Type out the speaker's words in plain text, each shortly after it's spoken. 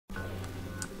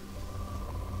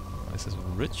This is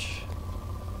rich.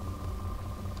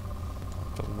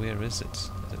 But where is it?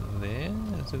 Is it there?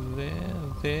 Is it there?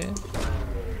 There?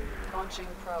 Launching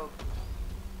probe.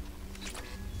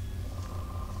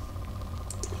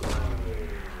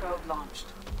 Probe launched.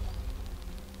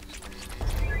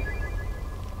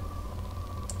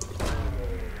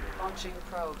 Launching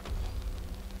probe.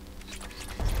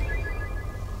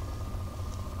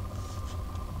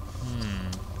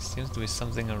 Seems to be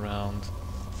something around.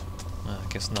 I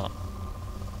guess not.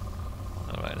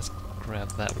 Alright, let's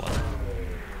grab that one.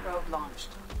 Probe launched.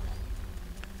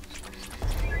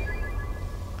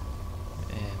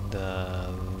 And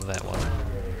that one.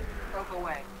 Probe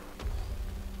away.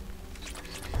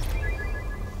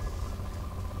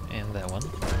 And that one.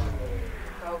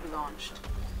 Probe launched.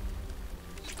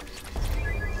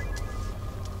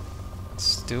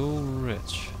 Still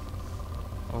rich.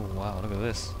 Oh wow, look at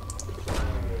this.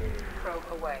 Probe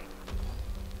away.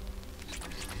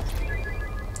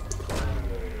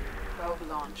 Probe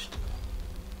launched.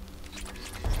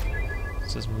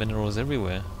 There's minerals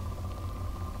everywhere.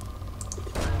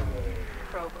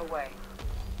 Probe away.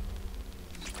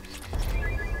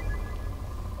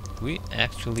 Do we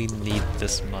actually need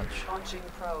this much? Launching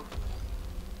probe.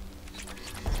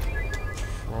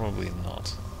 Probably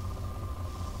not.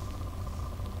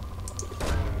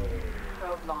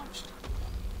 Probe launched.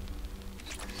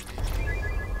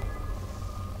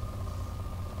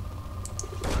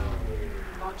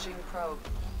 Launching probe.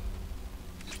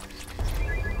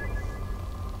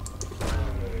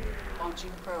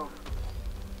 Launching probe.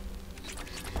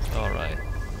 Alright.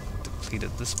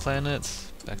 Depleted this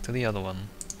planet. Back to the other one.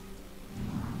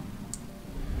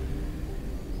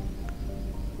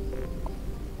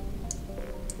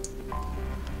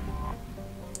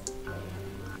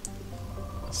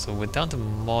 So we're down to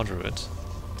moderate.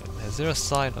 Is there a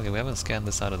side? Okay, we haven't scanned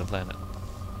this side of the planet.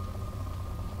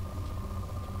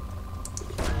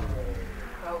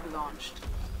 Probe launched.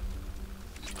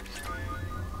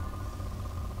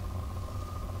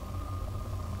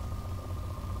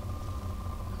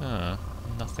 Huh.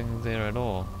 Nothing there at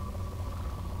all.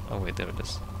 Oh wait, there it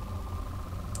is.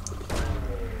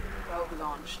 Probe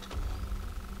launched.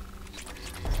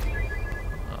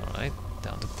 Alright,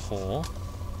 down to 4.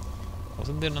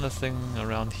 Wasn't there another thing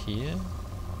around here?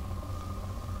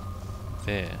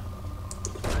 There.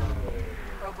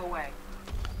 Probe away.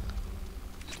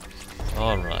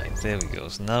 Alright, there we go.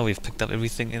 So now we've picked up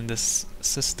everything in this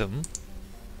system.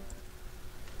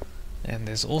 And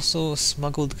there's also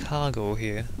smuggled cargo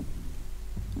here.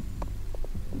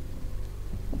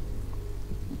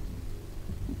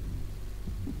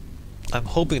 I'm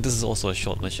hoping this is also a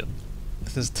short mission.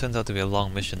 If this turns out to be a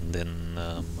long mission, then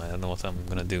I don't know what I'm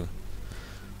gonna do.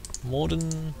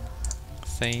 Modern,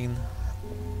 Thane.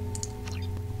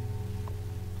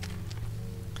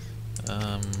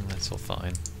 That's all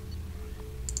fine.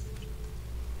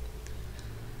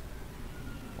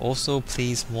 Also,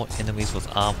 please, more enemies with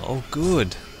armor. Oh,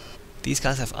 good! These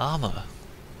guys have armor.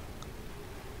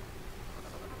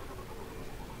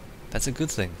 That's a good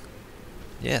thing.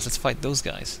 Yes, let's fight those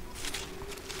guys.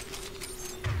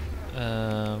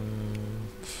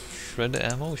 Shredder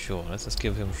ammo? Sure, let's just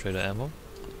give him shredder ammo.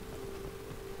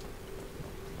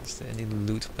 Is there any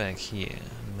loot back here?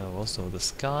 No, also the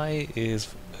sky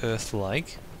is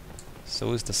Earth-like.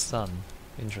 So is the sun.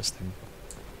 Interesting.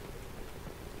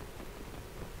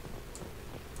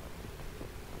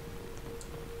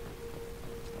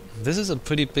 This is a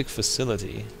pretty big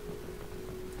facility.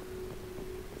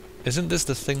 Isn't this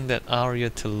the thing that Arya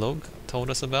Tilog told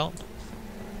us about?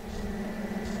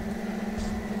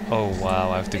 Oh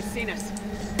wow, I have to... They've seen us.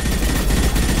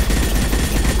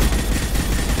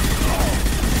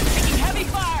 Taking heavy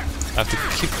fire! I have to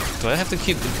keep... Do I have to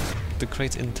keep the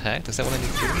crates intact? Is that what I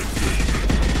need to do?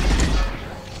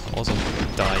 I'm also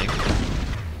dying.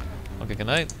 Okay, can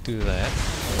I do that?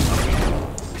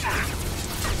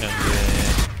 And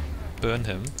then burn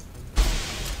him.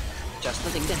 Just the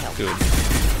thing to help. Good.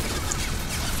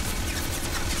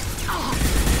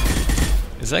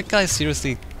 Is that guy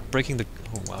seriously breaking the...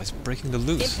 Oh wow, he's breaking the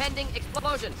loose. Impending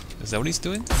explosion. Is that what he's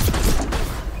doing?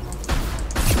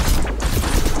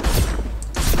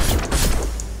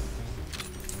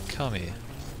 Come here.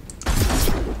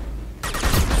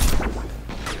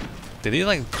 Did he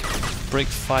like break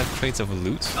 5 crates of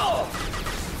loot?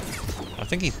 I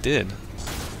think he did.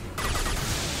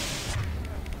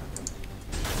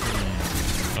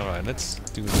 Alright, let's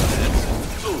do that.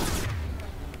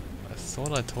 I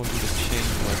thought I told you to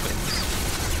change weapons.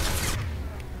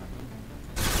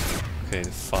 Okay,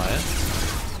 fire.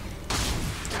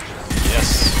 Yes,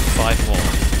 5 more.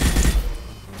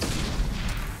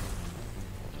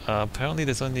 Apparently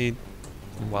there's only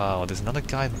Wow, there's another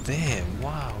guy there.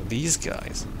 Wow, these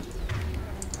guys.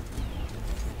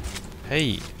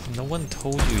 Hey, no one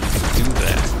told you you could do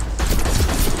that.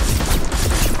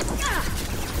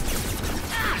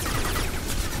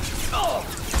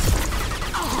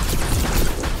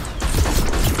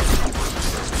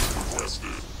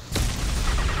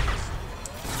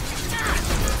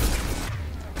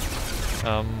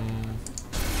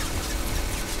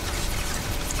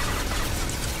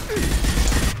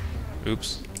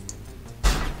 Oops.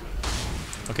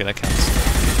 Okay, that counts.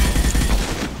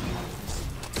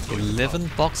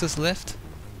 11 boxes left?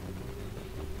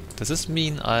 Does this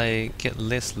mean I get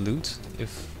less loot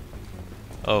if...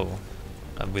 Oh,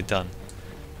 we're done.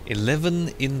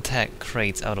 11 intact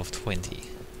crates out of 20.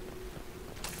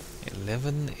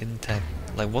 11 intact...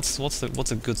 Like, what's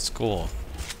a good score?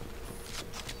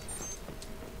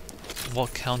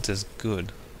 What counts as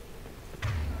good?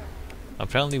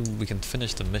 Apparently we can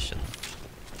finish the mission.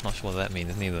 Not sure what that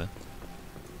means neither.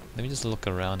 Let me just look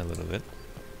around a little bit.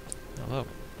 Hello.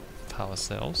 Power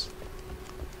cells.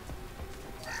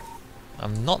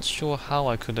 I'm not sure how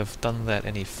I could have done that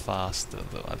any faster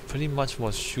though. I pretty much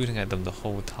was shooting at them the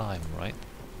whole time, right?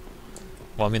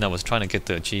 Well, I mean I was trying to get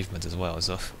the achievement as well,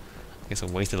 so I guess I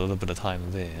wasted a little bit of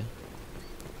time there.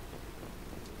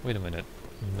 Wait a minute.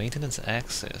 Maintenance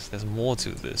access. There's more to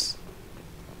this.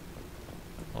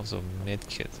 Also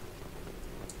medkit.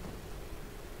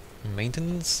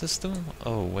 Maintenance system?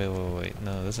 Oh, wait.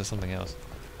 No, this is something else.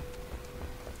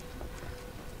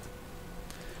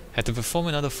 Had to perform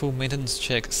another full maintenance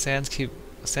check. Sand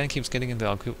keeps getting into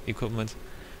our equipment.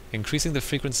 Increasing the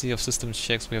frequency of system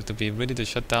checks. We have to be ready to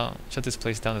shut this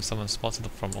place down if someone spots it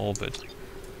from orbit.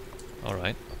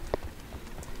 Alright.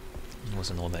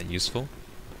 Wasn't all that useful.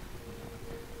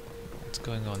 What's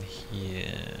going on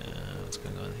here? What's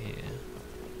going on here?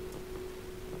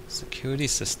 Security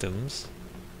systems.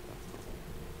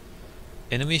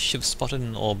 Enemy ship spotted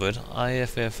in orbit.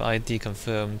 IFF ID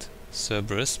confirmed.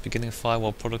 Cerberus. Beginning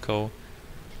firewall protocol.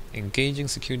 Engaging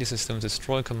security systems.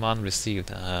 Destroy command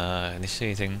received.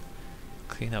 Initiating.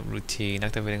 Cleanup routine.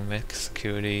 Activating mech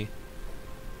security.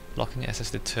 Blocking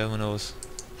access to terminals.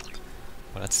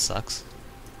 Well, that sucks.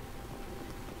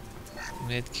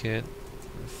 Medkit.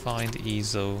 Find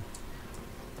ESO.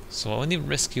 So I only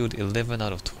rescued 11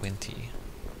 out of 20.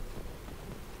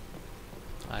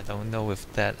 I don't know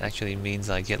if that actually means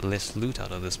I get less loot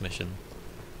out of this mission.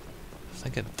 I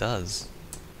think it does.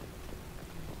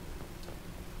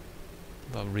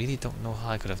 But I really don't know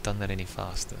how I could have done that any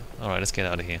faster. Alright, let's get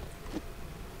out of here.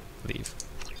 Leave.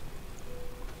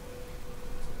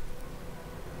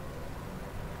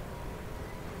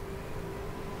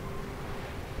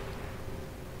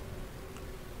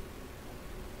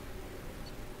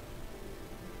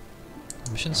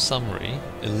 Mission summary.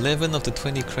 11 of the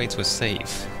 20 crates were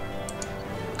safe.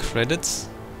 Credits?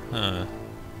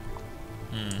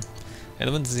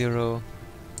 Element 0.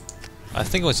 I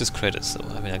think it was just credits though.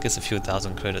 I mean, I guess a few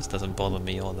thousand credits doesn't bother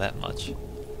me all that much.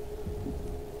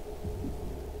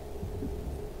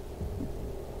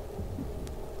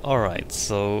 Alright,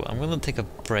 so I'm gonna take a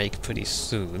break pretty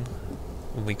soon.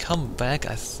 When we come back,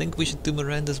 I think we should do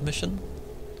Miranda's mission.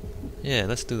 Yeah,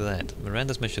 let's do that.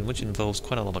 Miranda's mission, which involves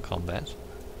quite a lot of combat.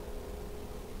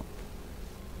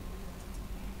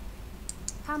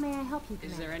 How may I help you,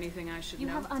 Commander? Is there anything I should You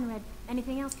know? have unread.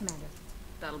 Anything else, Commander?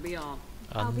 That'll be all.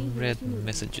 I'll be here Unread if you need me.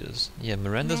 messages. Yeah,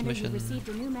 Miranda's Commander, you mission... received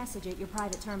a new message at your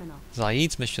private terminal.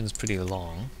 Zaid's mission's pretty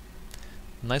long.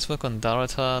 Nice work on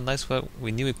Darata. Nice work.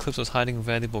 We knew Eclipse was hiding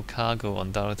valuable cargo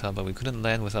on Darata, but we couldn't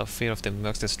land without fear of the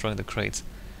mercs destroying the crates.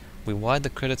 We wired the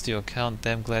credits to your account.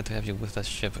 Damn glad to have you with us,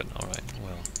 Shepard. Alright,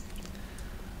 well.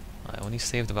 I only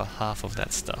saved about half of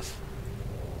that stuff.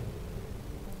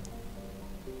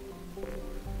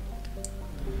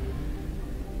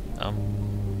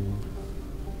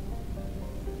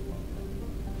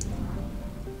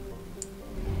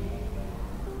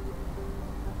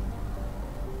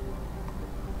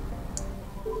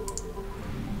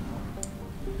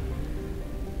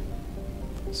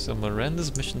 So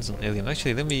Miranda's missions on Alien.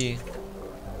 Actually, let me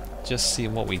just see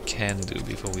what we can do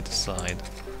before we decide.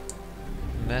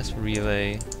 Mass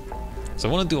relay. So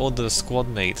I want to do all the squad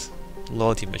mate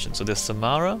loyalty missions. So there's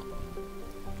Samara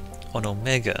on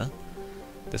Omega,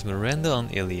 there's Miranda on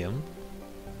Ilium,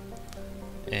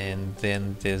 and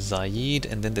then there's Zaid,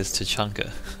 and then there's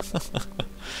Tachanka.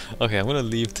 Okay, I'm gonna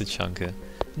leave Tachanka.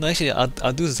 No, actually,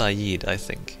 I'll do Zaid, I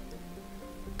think,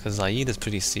 because Zaid is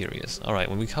pretty serious. Alright,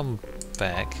 when we come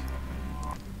back,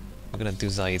 we're gonna do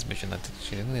Zaid's mission. I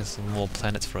think there's some more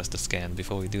planets for us to scan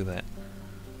before we do that.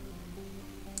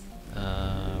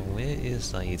 Where is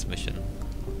Zaid's mission?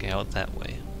 Okay, out that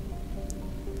way.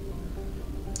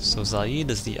 So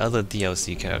Zaid is the other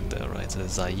DLC character, right? So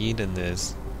there's Zaid and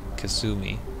there's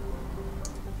Kasumi.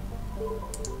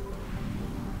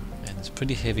 And it's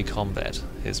pretty heavy combat,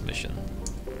 his mission.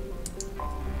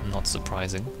 Not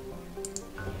surprising.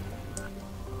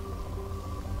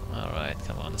 Alright,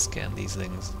 come on, let's scan these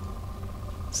things.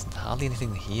 There's hardly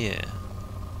anything here.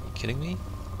 Are you kidding me?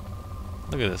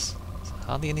 Look at this. There's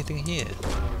hardly anything here.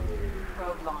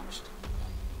 Probe launched.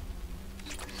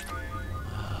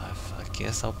 I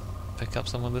guess I'll pick up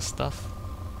some of this stuff.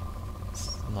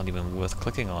 It's not even worth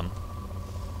clicking on.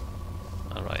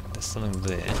 Alright, there's something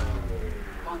there.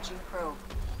 Launching probe.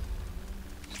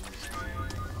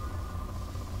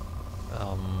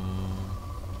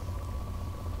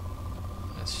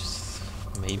 Let's just,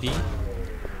 maybe.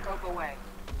 Probe away.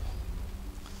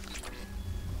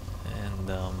 And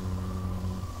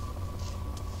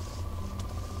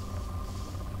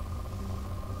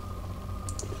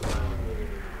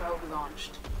Probe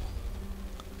launched.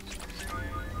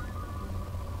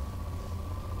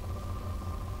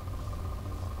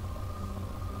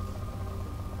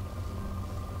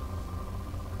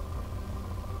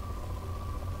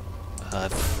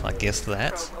 I guess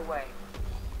that. Probe away.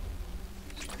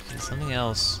 There's something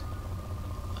else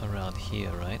around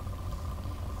here, right?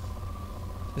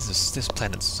 This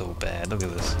planet's so bad. Look at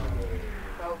this.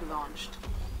 Probe launched.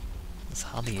 There's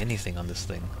hardly anything on this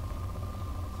thing.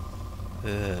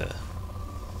 Ugh.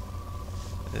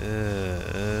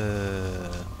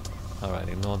 Alright,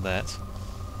 ignore that.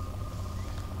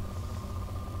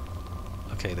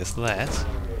 Okay, there's that.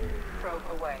 Probe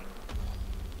away.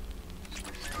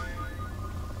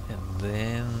 And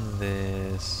then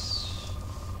there's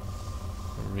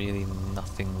really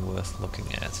nothing worth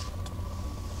looking at.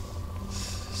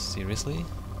 Seriously?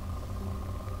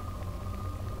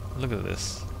 Look at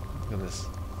this. Look at this.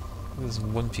 Look at this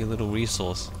wimpy little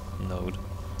resource node.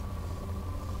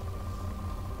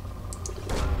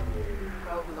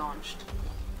 Probe launched.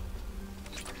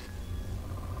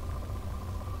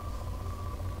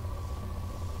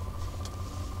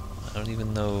 I don't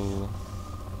even know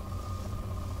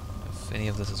if any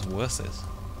of this is worth it.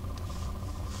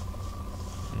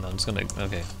 No, I'm just gonna...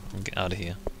 okay, get out of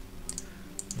here.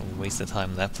 What a waste of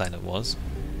time that planet was.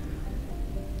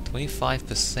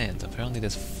 25%. Apparently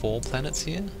there's 4 planets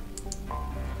here?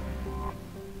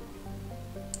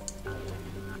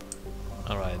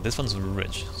 Alright, this one's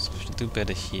rich, so we should do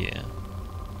better here.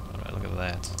 Alright, look at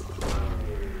that.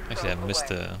 Actually,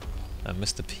 I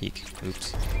missed the peak.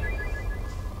 Oops.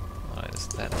 Alright, there's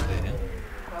that there.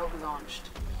 Probe launched.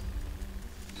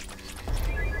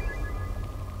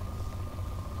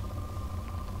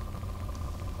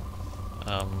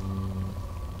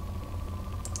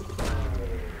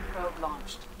 Probe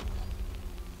launched.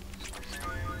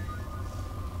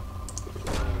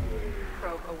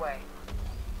 Probe away.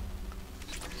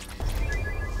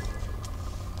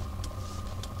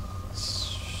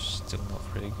 Still not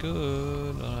very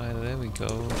good. Alright, there we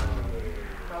go.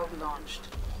 Probe launched.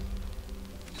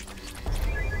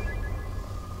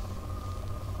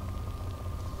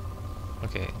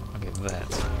 Okay,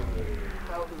 that.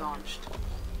 Probe launched.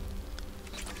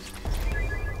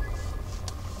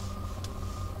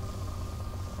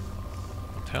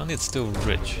 Apparently it's still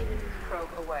rich. Probe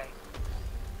away.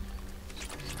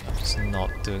 I'm just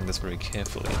not doing this very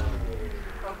carefully.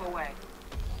 Probe away.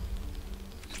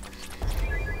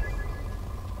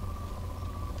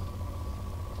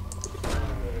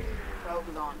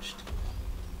 Probe launched.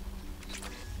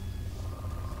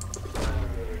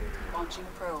 Launching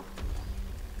probe.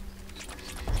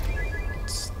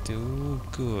 Still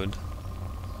good.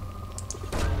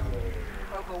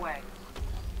 Probe away.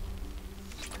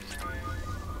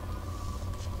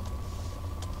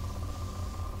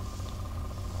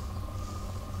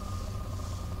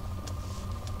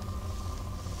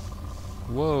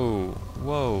 Whoa,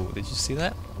 whoa, did you see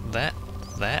that? That?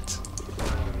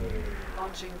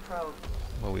 Launching probe.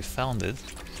 Well, we found it.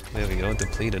 There we go,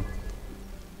 depleted.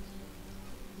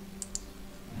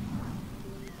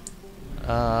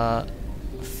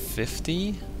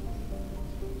 50?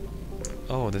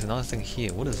 Oh, there's another thing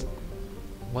here. What is...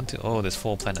 1, 2... Oh, there's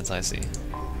 4 planets, I see.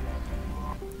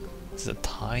 This is a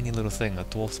tiny little thing, a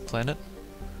dwarf planet.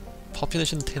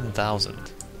 Population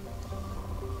 10,000.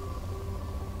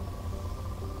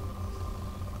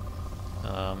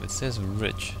 It says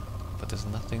rich, but there's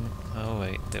nothing... Oh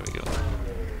wait, there we go.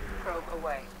 Probe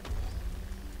away.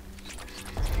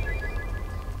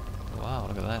 Wow,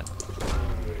 look at that.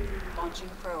 Launching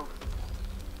probe.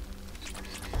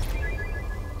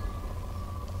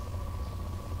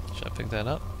 Should I pick that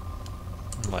up?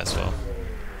 Might as well.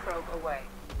 Probe away.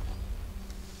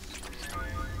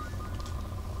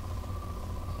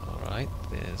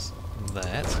 Alright, there's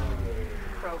that.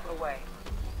 Probe away.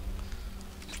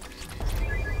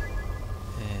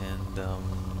 And,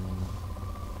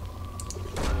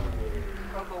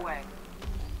 Probe away.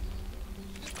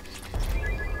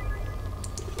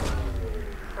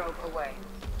 Probe away.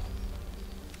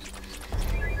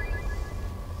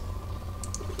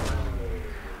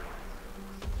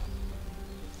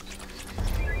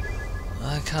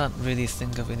 I can't really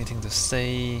think of anything to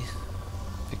say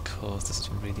because this is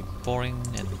really boring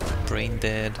and brain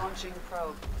dead Launching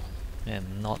probe.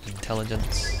 and not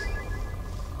intelligent.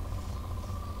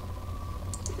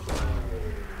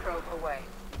 Probe away.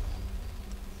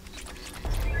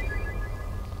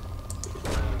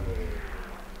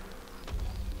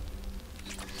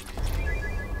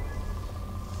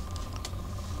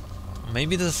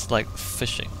 Maybe this is like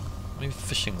fishing. Maybe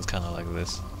fishing is kind of like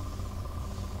this.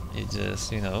 You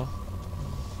just, you know,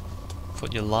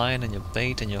 put your line and your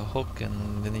bait and your hook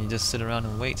and then you just sit around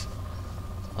and wait.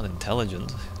 Not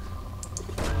intelligent.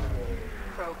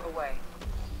 Probe away.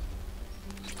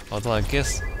 Although I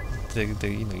guess you know,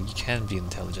 you can be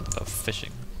intelligent about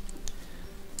fishing.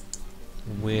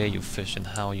 Where you fish and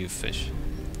how you fish.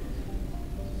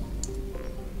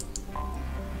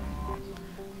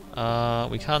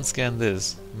 We can't scan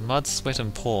this. Mud, sweat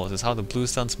and pores is how the Blue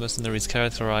Suns mercenaries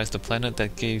characterized the planet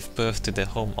that gave birth to their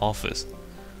home office.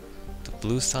 The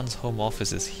Blue Suns' home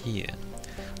office is here.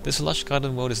 This lush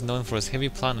garden world is known for its heavy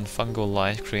plant and fungal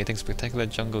life, creating spectacular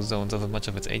jungle zones over much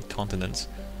of its 8 continents.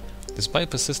 Despite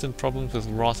persistent problems with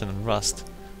rot and rust,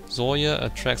 Zoya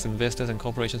attracts investors and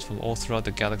corporations from all throughout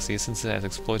the galaxy since it has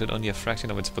exploited only a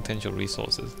fraction of its potential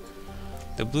resources.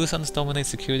 The Blue Suns dominate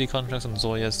security contracts on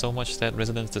Zoya so much that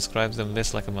residents describe them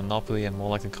less like a monopoly and more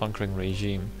like a conquering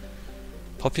regime.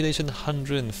 Population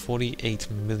 148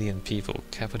 million people,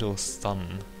 capital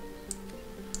Sun.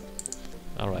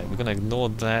 Alright, we're gonna ignore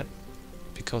that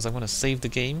because I'm gonna save the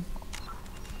game.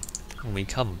 When we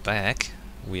come back,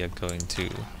 we are going to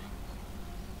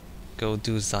go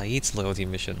do Zaid's loyalty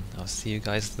mission. I'll see you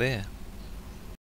guys there.